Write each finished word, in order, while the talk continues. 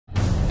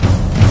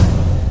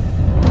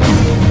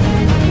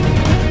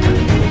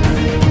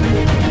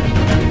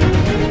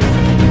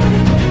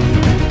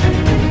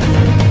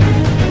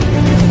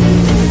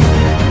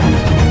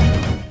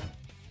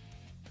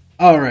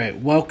Alright,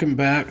 welcome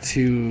back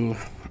to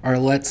our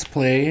Let's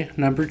Play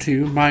number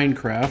 2,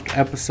 Minecraft,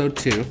 episode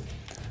 2.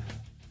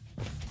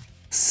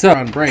 So,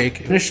 on break,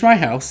 finished my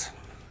house.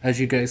 As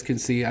you guys can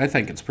see, I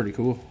think it's pretty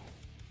cool.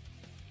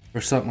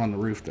 There's something on the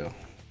roof though.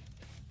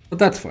 But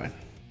that's fine.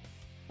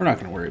 We're not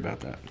going to worry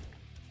about that.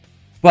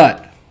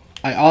 But,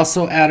 I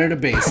also added a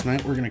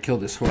basement. We're going to kill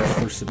this horse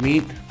for some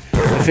meat.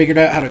 I figured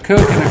out how to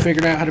cook and I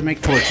figured out how to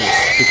make torches.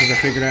 Because I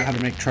figured out how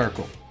to make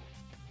charcoal.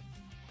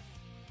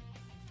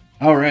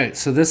 Alright,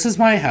 so this is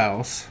my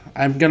house.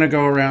 I'm going to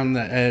go around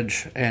the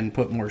edge and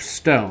put more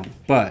stone,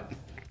 but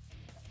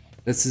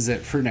this is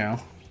it for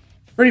now.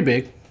 Pretty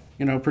big,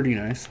 you know, pretty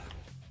nice.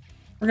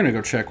 We're going to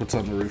go check what's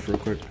on the roof real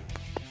quick.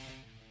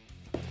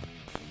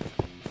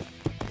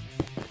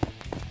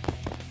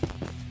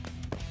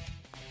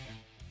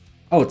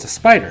 Oh, it's a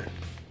spider.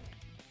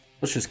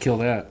 Let's just kill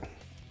that.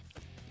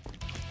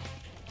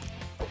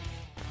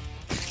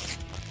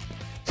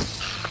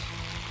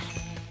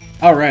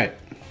 Alright.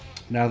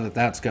 Now that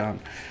that's gone.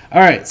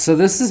 Alright, so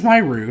this is my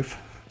roof.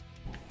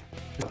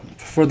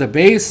 For the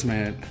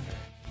basement,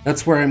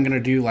 that's where I'm going to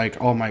do like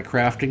all my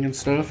crafting and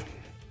stuff.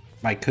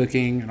 My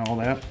cooking and all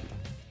that.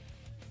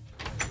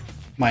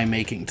 My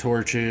making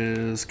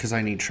torches, because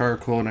I need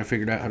charcoal and I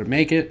figured out how to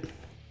make it.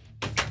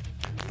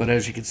 But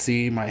as you can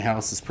see, my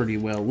house is pretty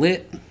well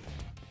lit.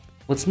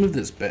 Let's move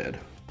this bed.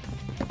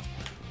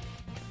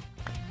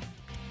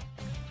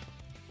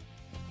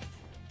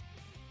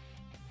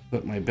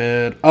 Put my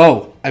bed.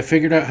 Oh, I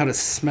figured out how to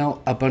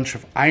smelt a bunch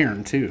of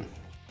iron too.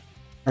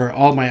 Or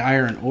all my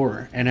iron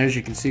ore. And as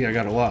you can see, I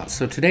got a lot.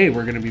 So today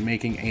we're going to be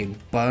making a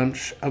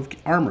bunch of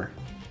armor.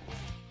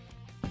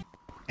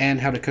 And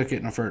how to cook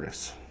it in a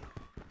furnace.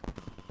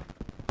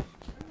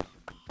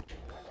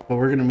 But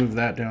we're going to move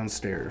that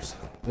downstairs.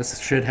 This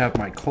should have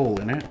my coal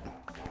in it.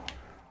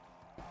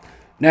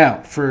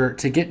 Now,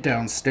 to get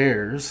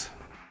downstairs,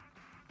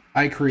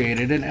 I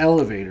created an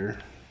elevator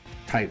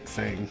type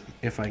thing,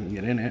 if I can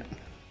get in it.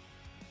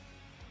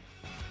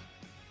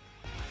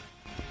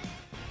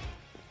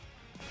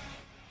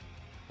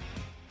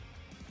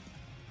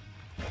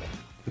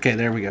 Okay,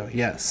 there we go.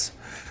 Yes.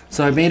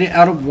 So I made it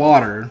out of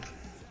water.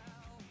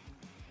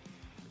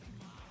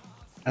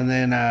 And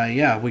then,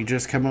 yeah, we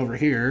just come over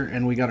here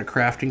and we got a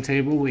crafting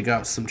table. We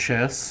got some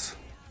chests.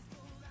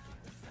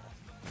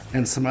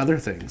 And some other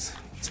things.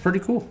 It's pretty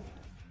cool.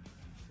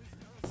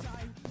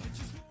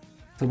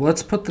 So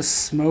let's put the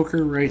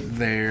smoker right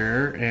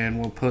there. And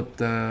we'll put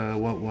the,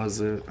 what was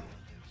it?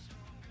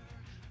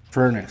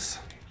 Furnace.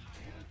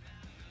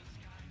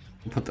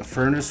 We'll put the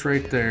furnace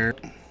right there.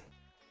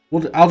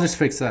 I'll just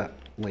fix that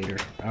later.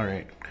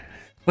 Alright.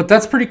 But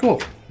that's pretty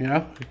cool. You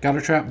know, got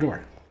a trap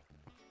door.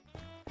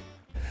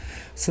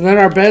 So then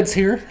our bed's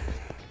here.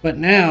 But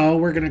now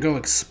we're going to go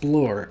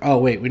explore. Oh,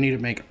 wait. We need to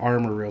make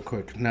armor real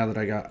quick now that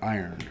I got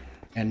iron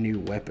and new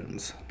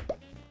weapons.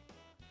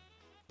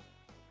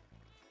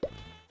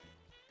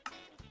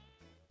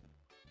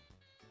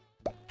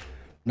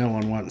 No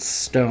one wants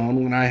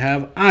stone when I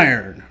have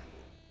iron.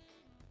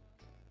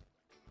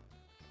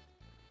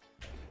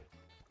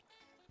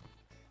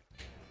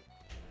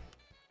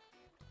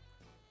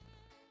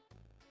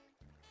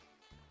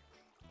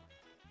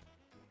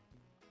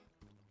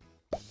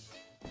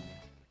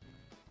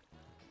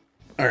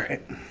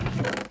 Alright.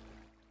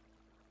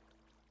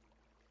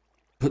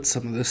 Put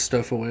some of this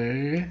stuff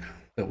away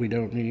that we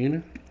don't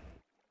need.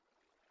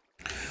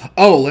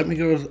 Oh, let me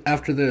go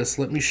after this.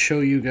 Let me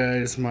show you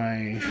guys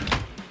my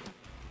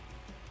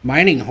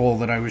mining hole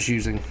that I was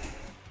using.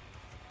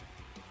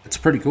 It's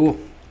pretty cool.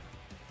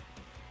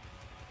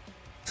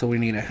 So we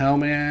need a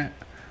helmet,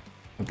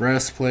 a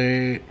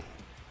breastplate,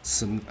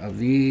 some of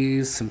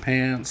these, some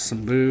pants,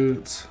 some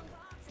boots,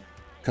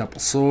 a couple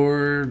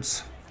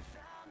swords,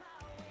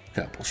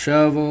 couple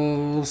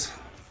shovels,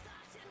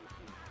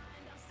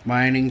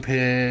 mining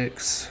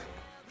picks,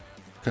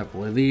 a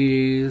couple of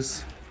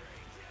these.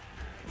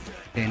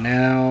 Okay,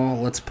 now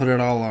let's put it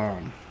all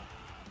on.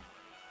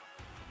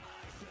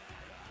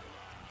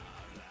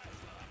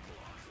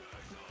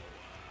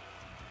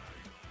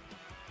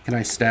 Can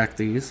I stack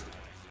these?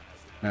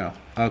 No.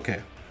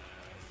 Okay.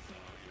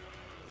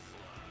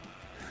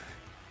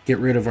 Get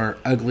rid of our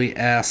ugly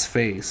ass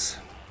face.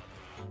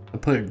 I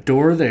put a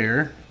door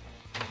there.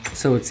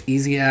 So it's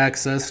easy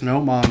access,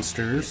 no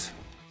monsters.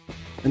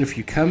 And if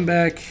you come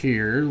back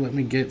here, let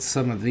me get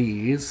some of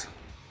these.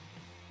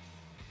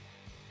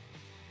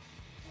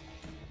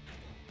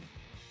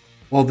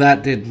 Well,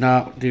 that did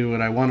not do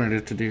what I wanted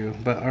it to do,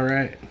 but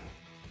alright.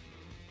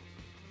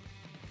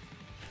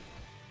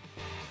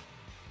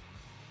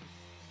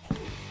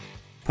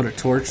 Put a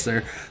torch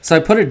there. So I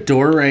put a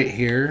door right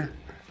here.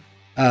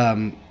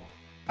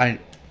 I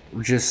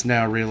just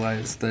now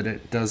realized that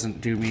it doesn't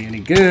do me any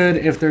good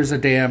if there's a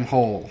damn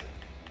hole.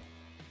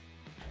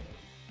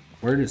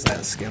 Where is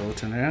that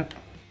skeleton at?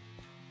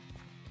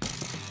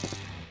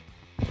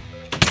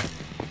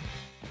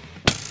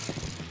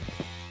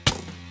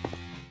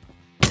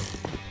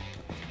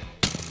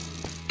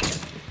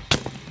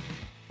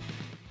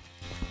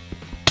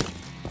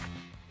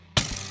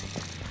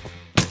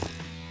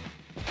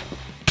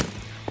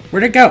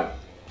 Where'd it go?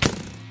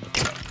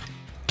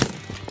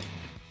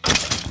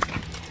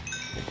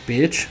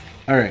 Bitch.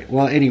 Alright,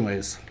 well,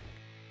 anyways.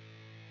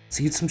 Let's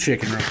eat some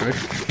chicken real quick.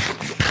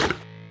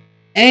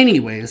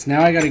 Anyways,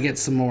 now I gotta get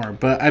some more.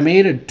 But I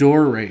made a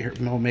door right here.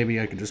 Well, maybe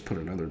I could just put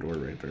another door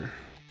right there.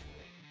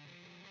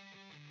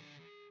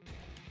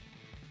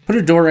 Put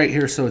a door right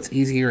here so it's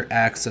easier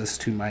access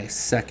to my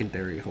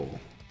secondary hole.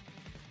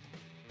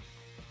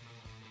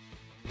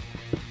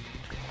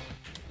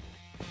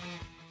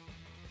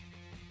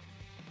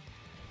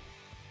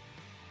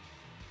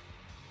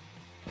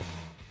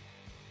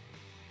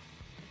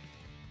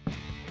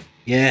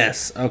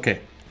 Yes, okay.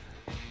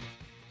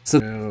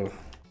 So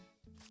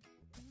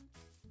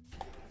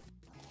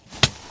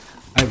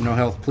I have no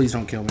health. Please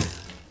don't kill me.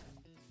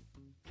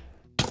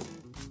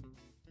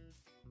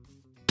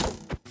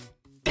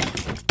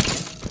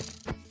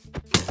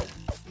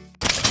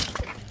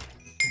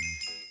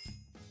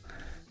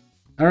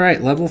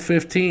 Alright, level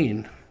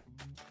 15.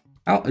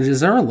 How,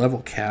 is there a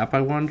level cap,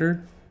 I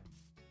wonder?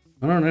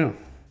 I don't know.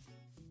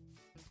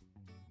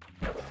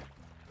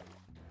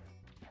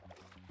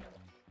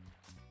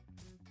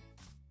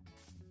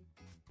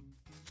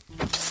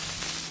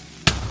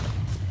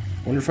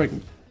 Wonder if I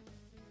can...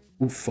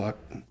 Oh, fuck.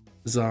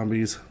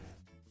 Zombies.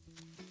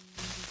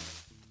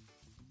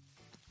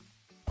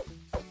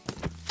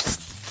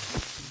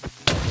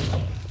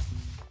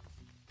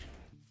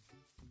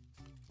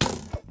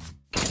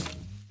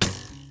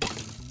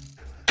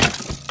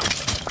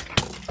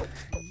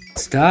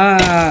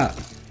 Stop!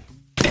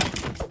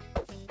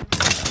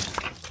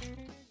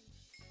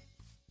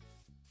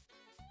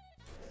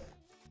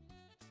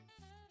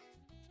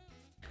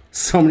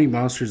 So many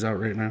monsters out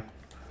right now.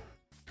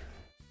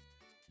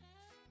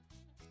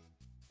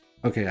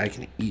 Okay, I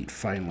can eat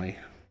finally.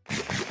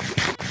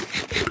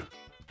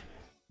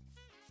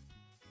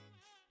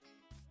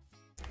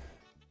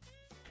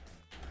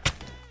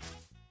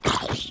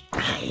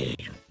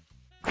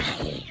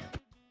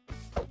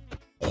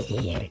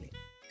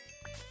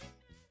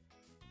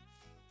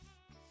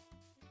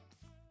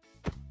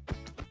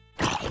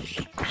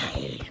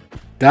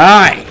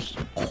 Die!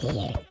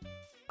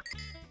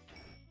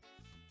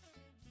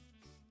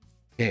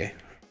 Okay.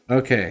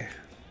 Okay.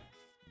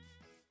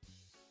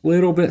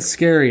 Little bit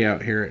scary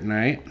out here at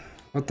night,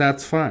 but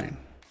that's fine.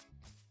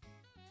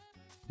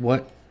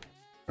 What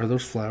are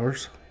those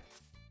flowers?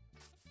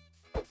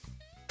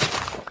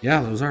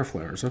 Yeah, those are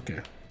flowers.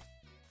 Okay.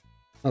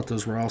 Thought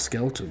those were all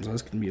skeletons. I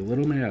was gonna be a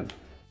little mad.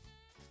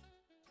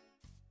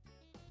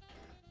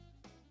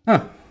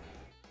 Huh.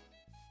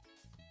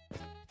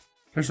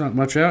 There's not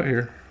much out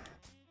here.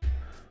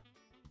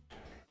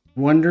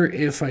 Wonder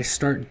if I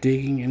start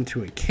digging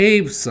into a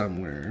cave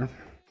somewhere,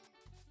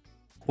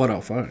 what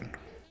I'll find.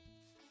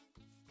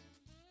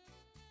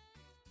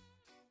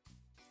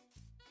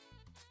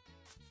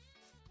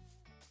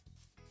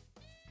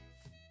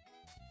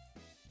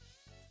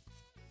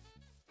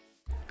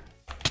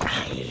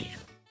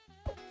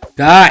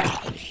 Die!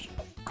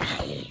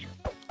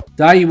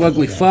 Die, you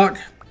ugly fuck!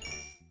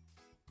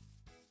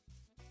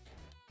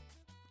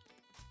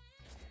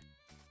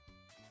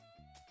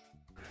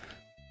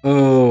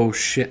 Oh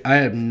shit, I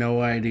have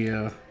no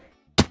idea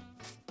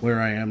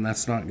where I am.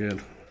 That's not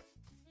good.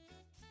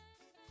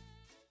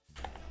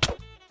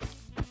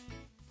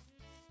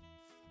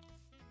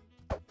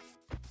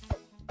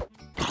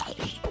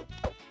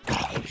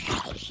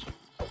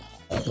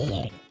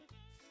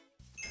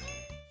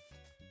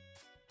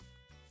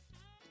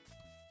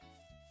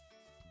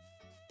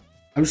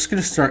 I'm just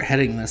gonna start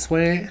heading this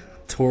way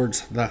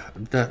towards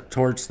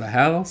the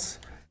house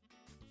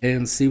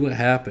and see what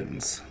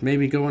happens.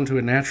 Maybe go into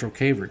a natural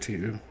cave or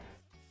two.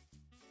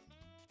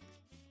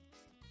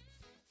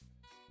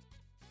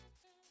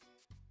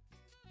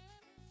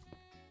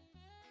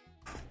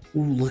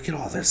 Ooh, look at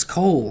all this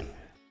coal.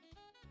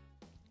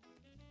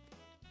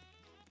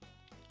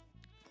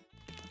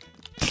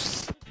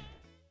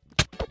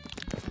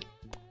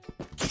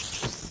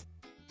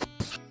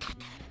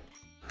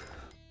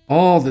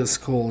 All this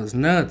coal is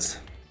nuts.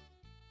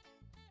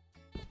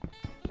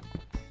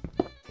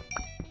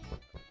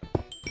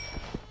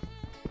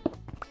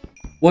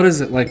 What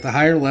is it, like the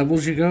higher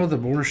levels you go, the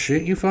more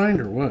shit you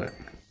find, or what?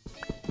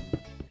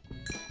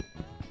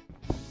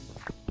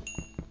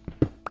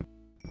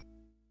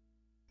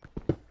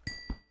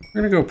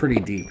 We're gonna go pretty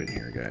deep in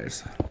here,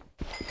 guys.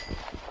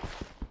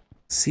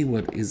 See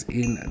what is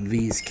in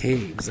these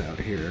caves out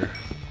here.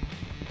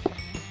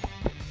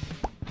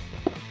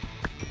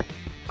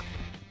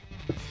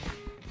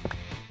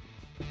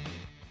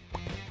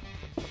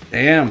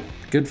 Damn,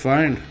 good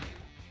find.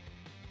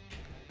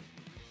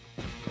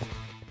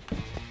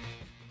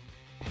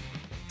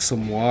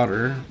 Some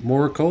water,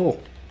 more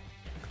coal.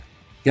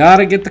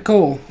 Gotta get the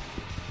coal.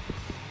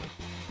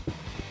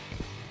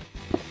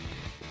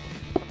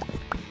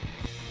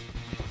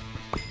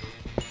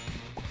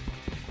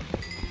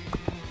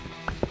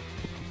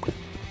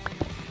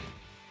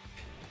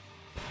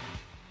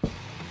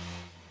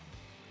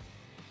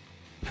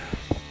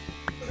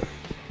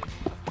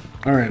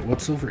 All right,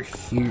 what's over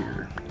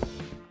here?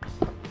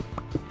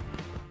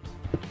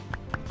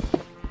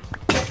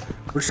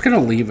 We're just gonna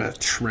leave a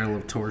trail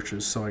of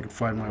torches so I can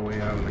find my way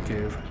out of the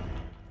cave.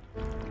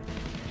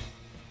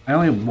 I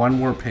only have one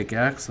more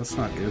pickaxe. That's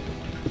not good.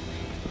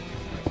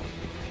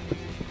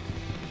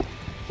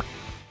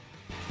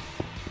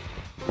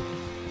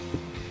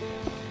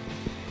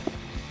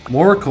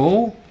 More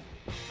coal?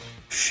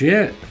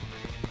 Shit.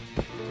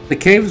 The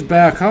cave's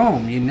back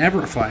home. You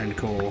never find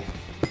coal.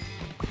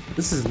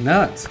 This is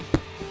nuts.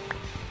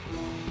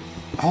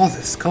 All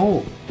this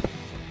coal.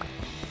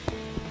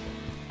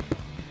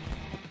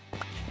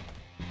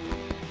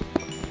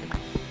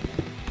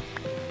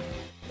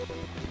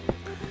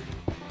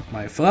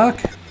 My fuck?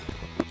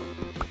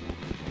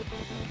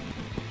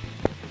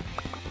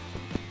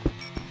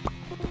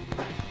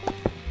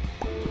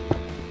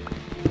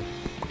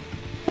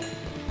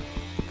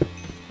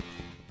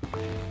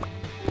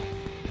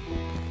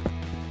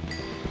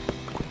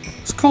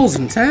 This coal's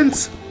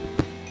intense.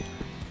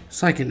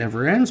 It's like it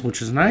never ends,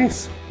 which is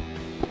nice.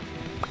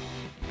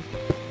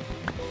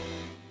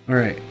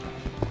 Alright.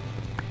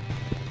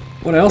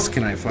 What else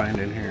can I find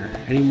in here?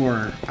 Any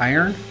more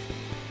iron?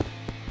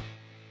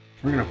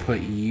 We're gonna put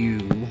you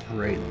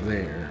right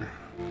there.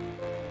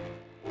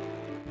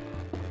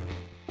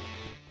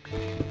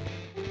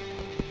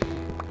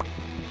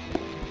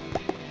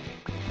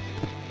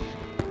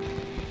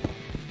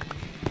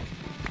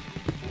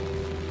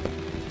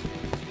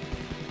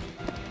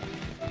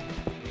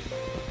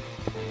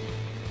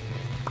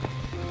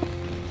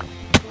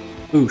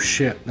 Oh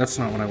shit, that's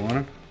not what I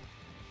wanted.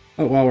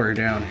 Oh, while we're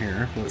down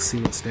here, let's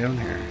see what's down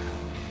here.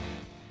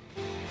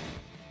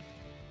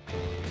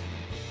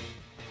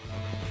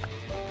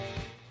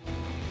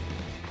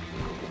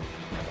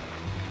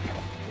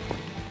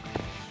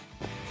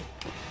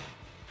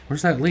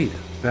 Where's that lead?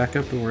 Back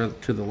up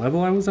to the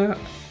level I was at?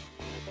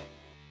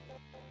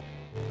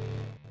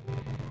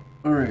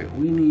 Alright,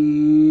 we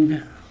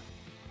need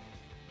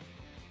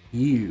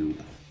you.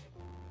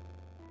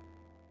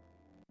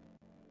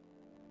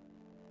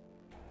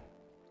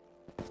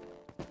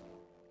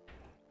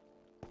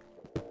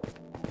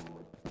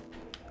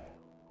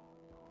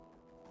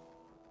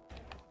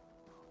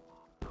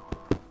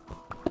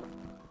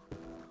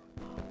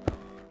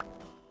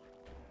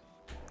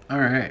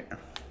 Alright.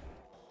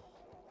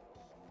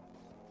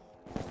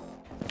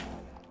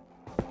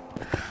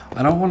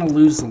 I don't want to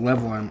lose the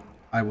level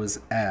I was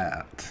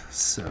at,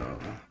 so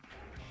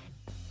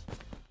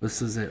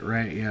this is it,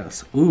 right?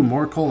 Yes. Ooh,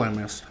 more coal I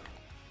missed.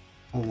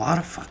 A lot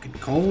of fucking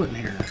coal in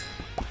here.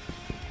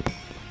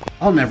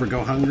 I'll never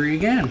go hungry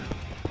again.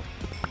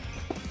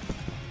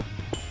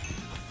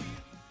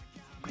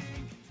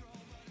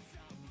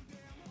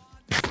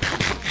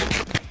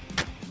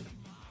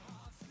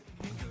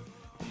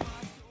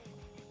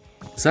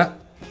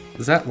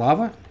 Is that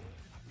lava?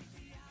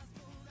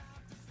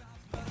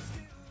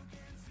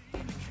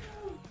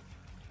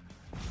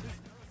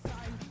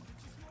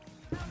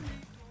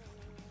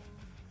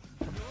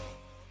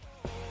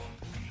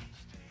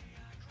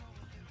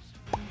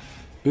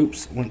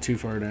 Oops, went too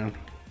far down.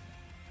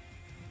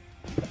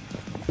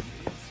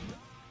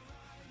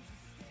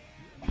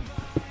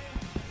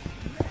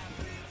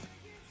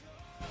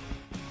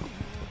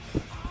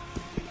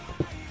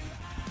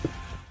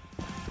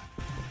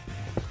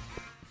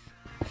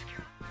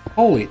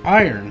 Holy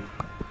iron.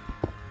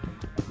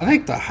 I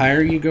think the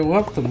higher you go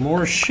up, the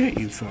more shit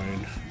you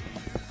find.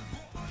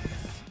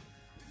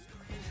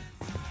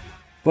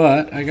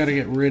 But I gotta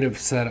get rid of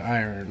said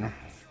iron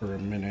for a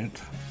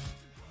minute.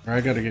 Or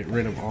I gotta get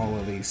rid of all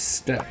of these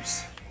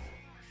steps.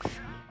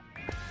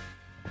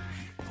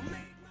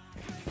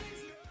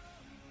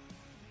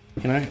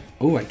 Can I?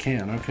 Oh, I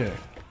can. Okay.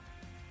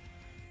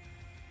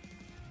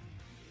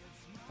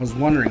 I was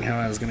wondering how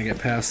I was gonna get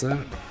past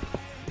that.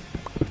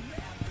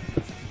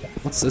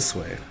 What's this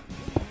way?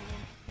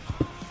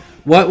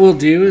 What we'll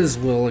do is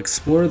we'll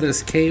explore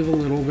this cave a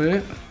little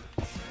bit.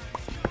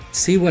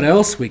 See what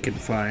else we can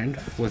find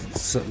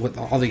with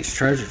all these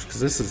treasures, because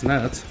this is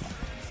nuts.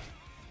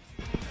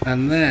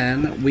 And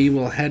then we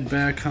will head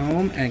back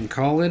home and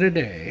call it a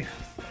day.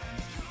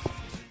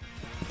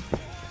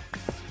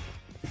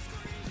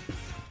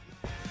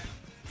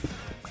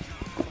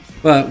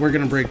 But we're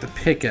going to break the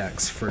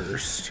pickaxe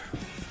first,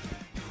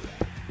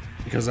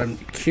 because I'm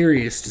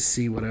curious to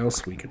see what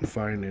else we can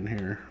find in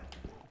here.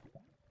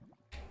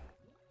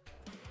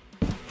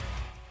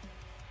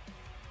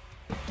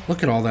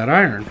 Look at all that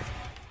iron.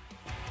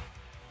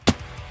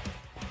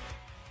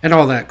 And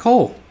all that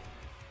coal.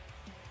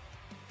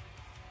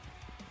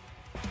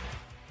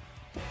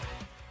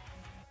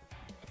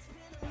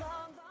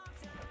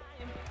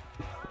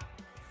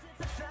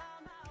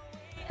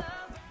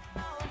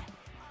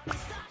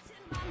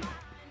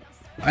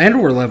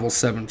 And we're level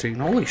 17.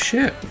 Holy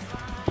shit.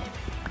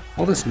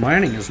 All this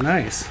mining is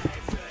nice.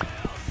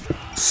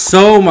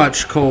 So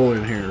much coal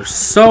in here.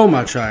 So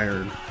much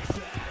iron.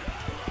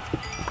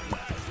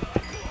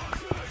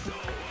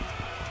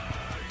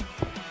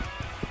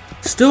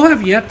 Still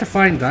have yet to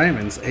find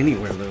diamonds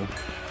anywhere though.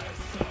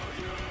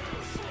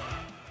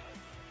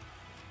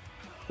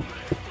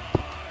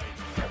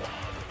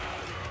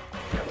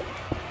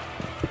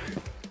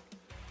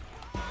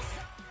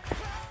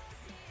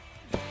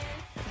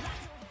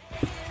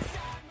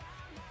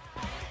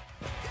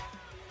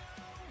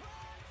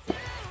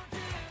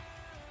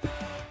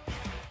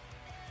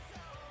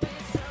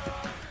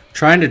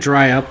 Trying to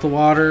dry up the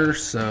water,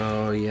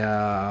 so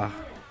yeah.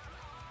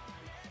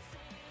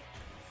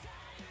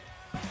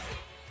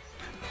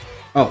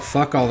 Oh,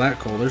 fuck all that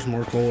coal. There's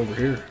more coal over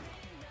here.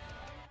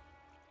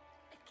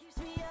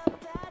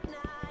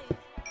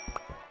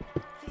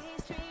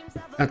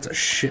 That's a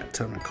shit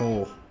ton of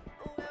coal.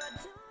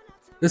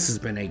 This has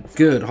been a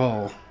good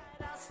haul.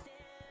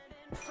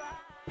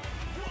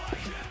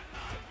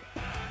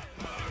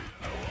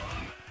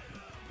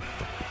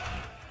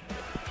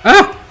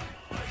 Ah!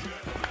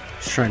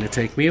 It's trying to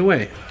take me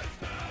away.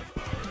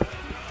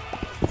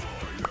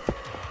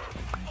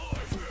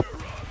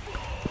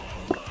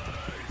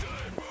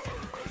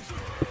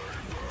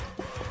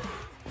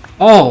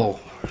 Oh!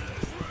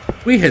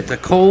 We hit the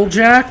coal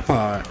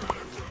jackpot.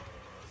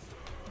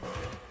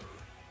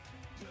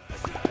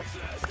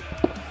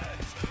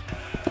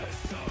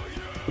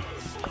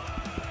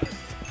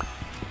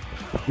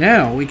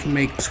 Now we can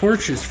make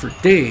torches for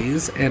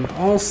days, and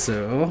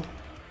also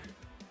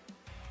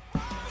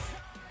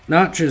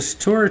not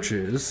just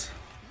torches,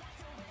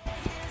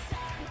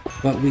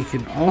 but we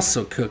can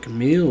also cook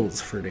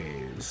meals for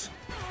days.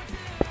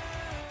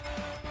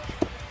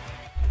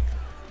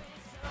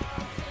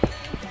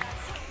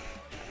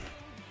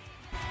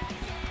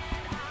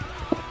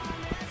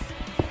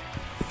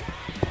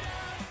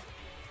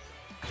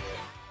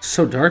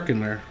 So dark in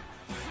there.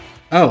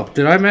 Oh,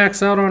 did I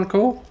max out on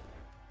coal?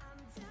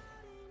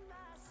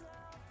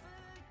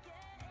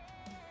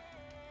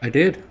 I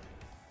did.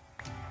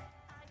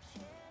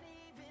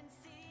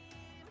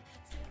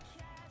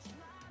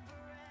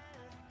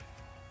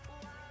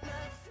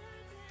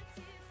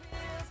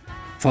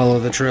 Follow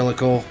the trail of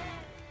coal.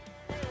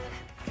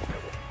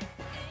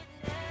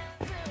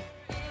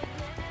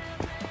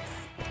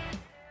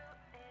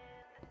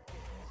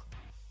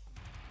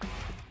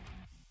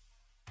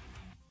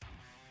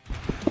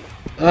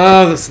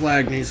 Oh, this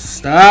lag needs to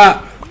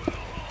stop.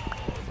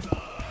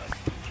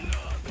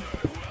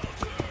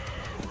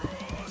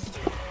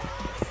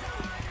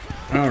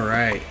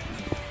 Alright.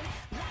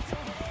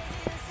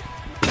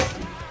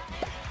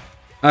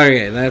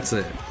 Okay, that's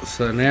it.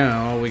 So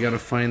now we gotta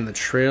find the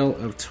trail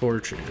of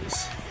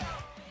torches.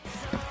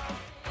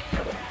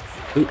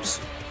 Oops.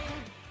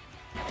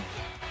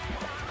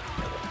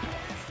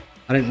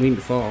 I didn't mean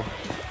to fall.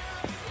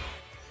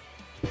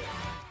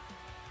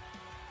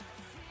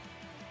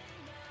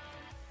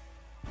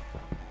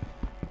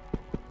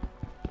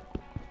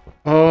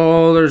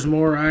 Oh, there's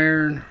more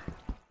iron.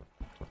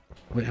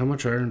 Wait, how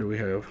much iron do we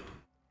have?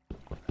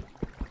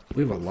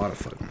 We have a lot of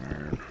fucking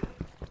iron.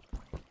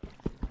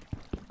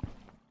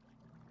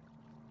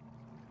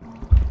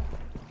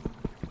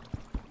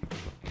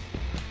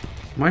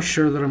 Am I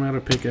sure that I'm out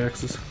of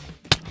pickaxes?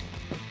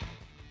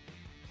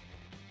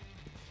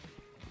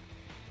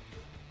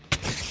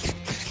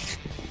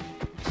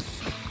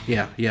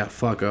 Yeah,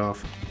 fuck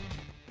off.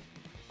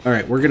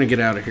 Alright, we're gonna get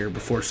out of here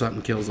before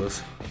something kills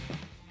us.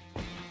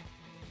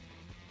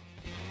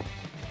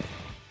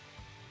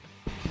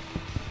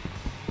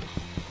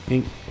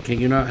 Can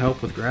you not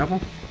help with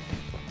gravel?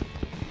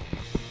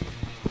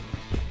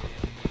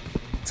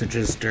 Is it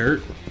just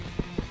dirt?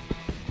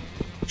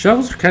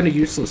 Shovels are kind of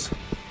useless.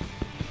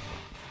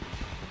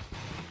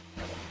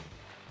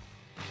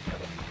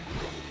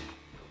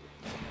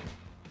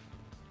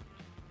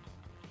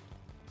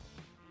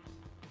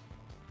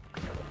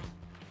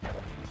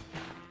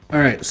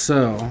 Alright,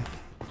 so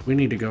we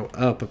need to go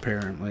up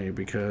apparently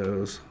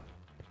because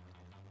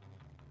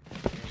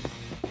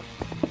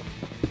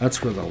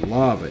that's where the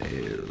lava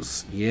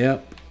is.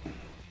 Yep.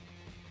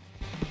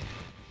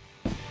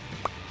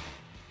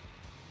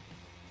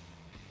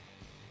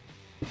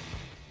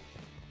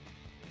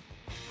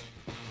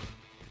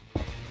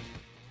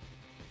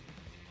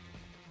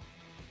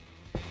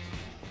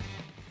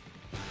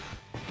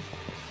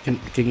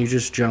 Can you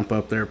just jump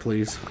up there,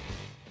 please?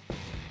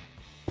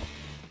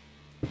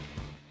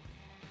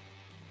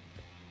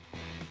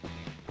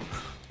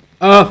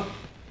 Oh!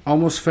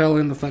 Almost fell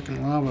in the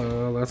fucking lava.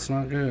 Oh, that's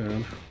not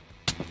good.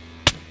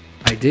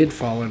 I did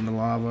fall into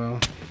lava.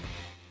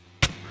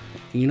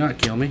 Can you not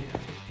kill me?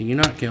 Can you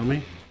not kill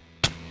me?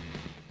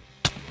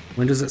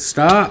 When does it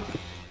stop?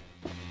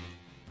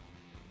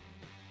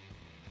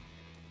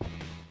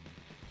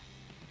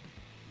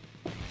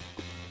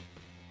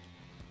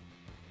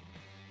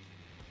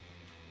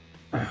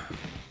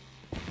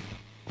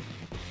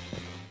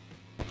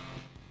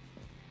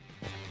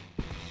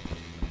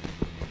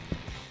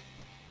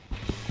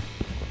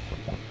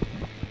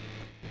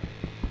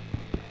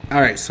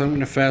 Alright, so I'm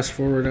going to fast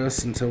forward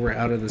us until we're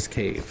out of this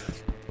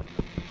cave.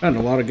 Found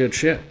a lot of good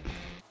shit.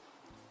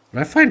 Did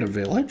I find a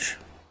village?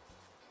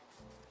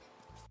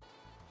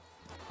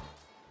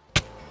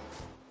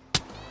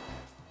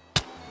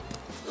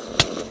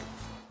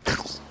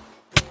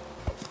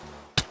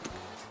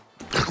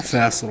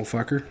 Fast little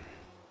fucker.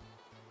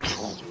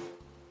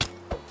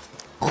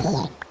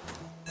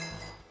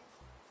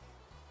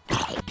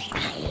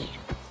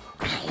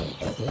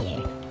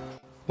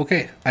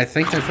 Okay, I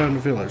think I found a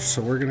village,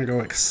 so we're gonna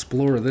go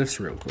explore this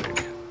real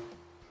quick.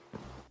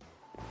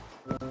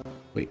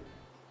 Wait,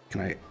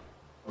 can I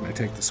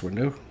take this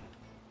window?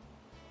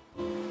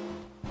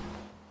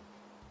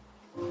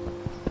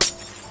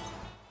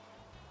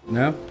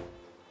 No?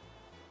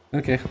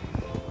 Okay.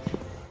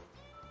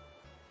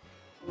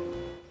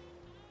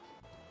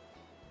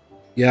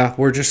 Yeah,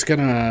 we're just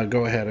gonna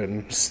go ahead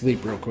and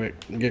sleep real quick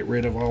and get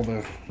rid of all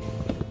the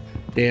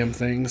damn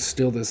things.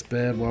 Steal this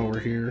bed while we're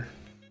here.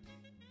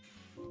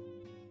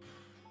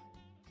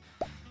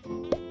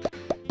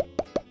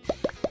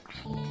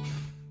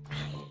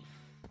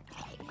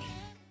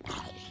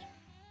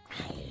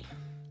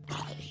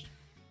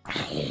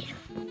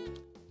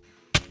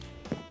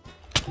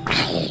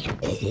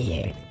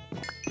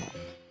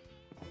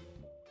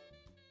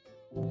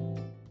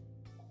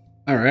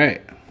 All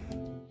right.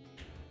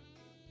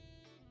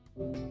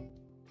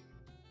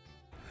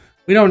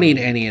 We don't need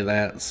any of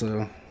that,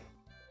 so.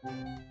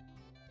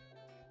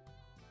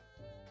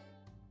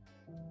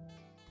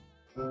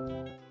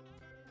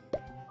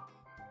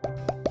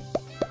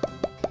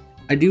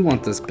 I do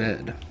want this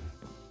bed.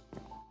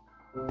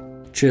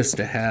 Just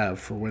to have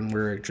for when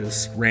we're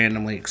just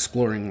randomly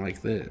exploring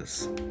like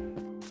this.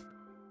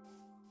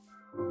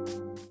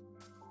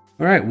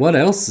 Alright, what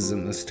else is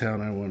in this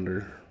town, I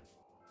wonder?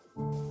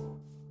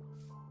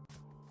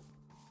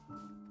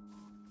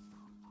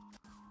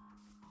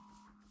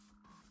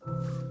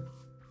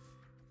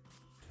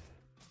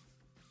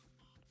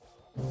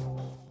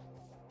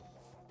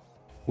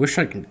 Wish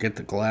I could get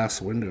the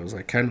glass windows.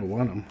 I kind of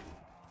want them.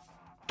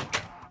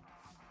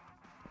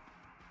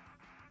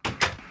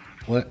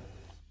 What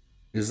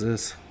is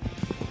this?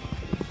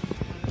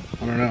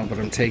 I don't know, but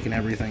I'm taking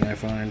everything I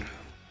find.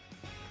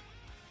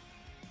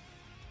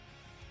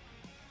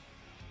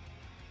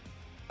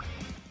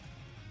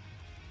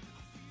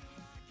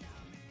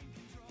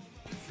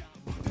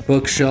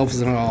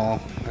 Bookshelves and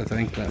all. I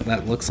think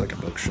that looks like a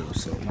bookshelf,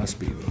 so it must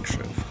be a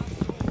bookshelf.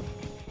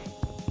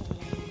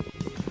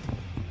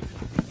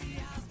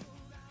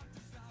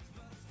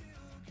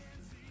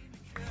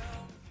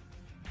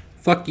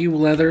 Fuck you,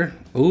 leather.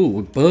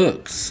 Ooh,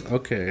 books.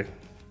 Okay.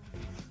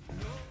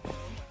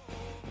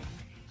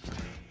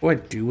 What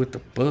do I do with the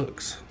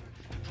books?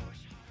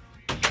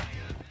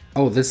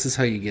 Oh, this is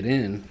how you get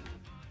in.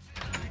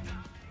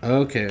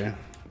 Okay.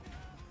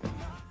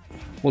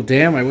 Well,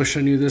 damn, I wish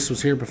I knew this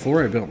was here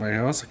before I built my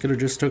house. I could have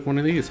just took one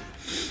of these.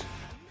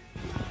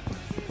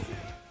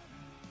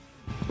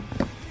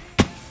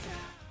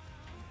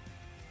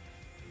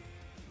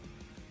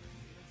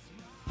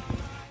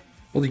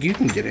 Well, you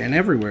can get in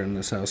everywhere in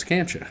this house,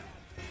 can't you?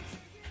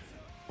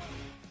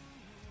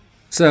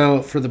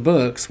 So, for the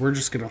books, we're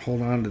just going to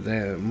hold on to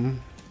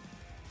them.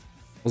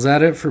 Was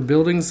that it for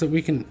buildings that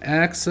we can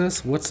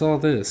access? What's all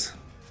this?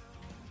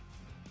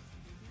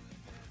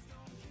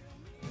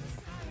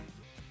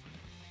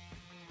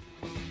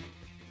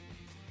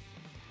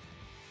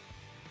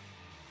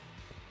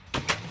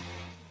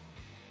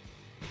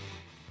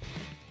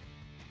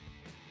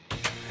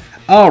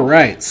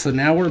 Alright, so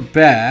now we're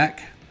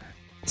back.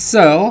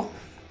 So,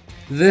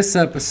 this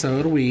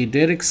episode we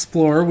did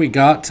explore. We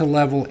got to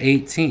level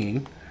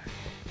 18.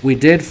 We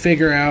did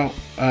figure out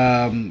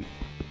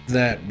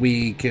that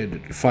we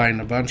could find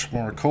a bunch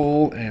more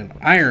coal and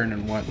iron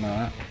and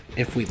whatnot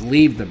if we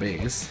leave the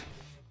base.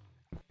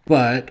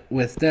 But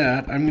with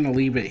that, I'm going to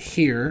leave it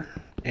here,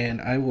 and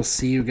I will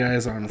see you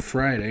guys on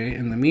Friday.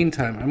 In the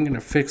meantime, I'm going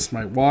to fix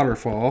my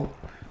waterfall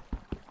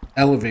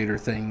elevator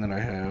thing that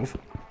I have.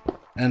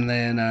 And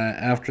then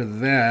after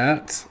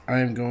that,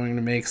 I'm going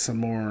to make some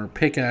more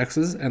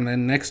pickaxes, and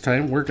then next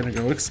time we're going to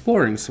go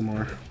exploring some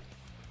more.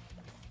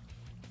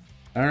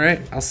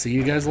 Alright, I'll see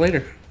you guys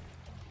later.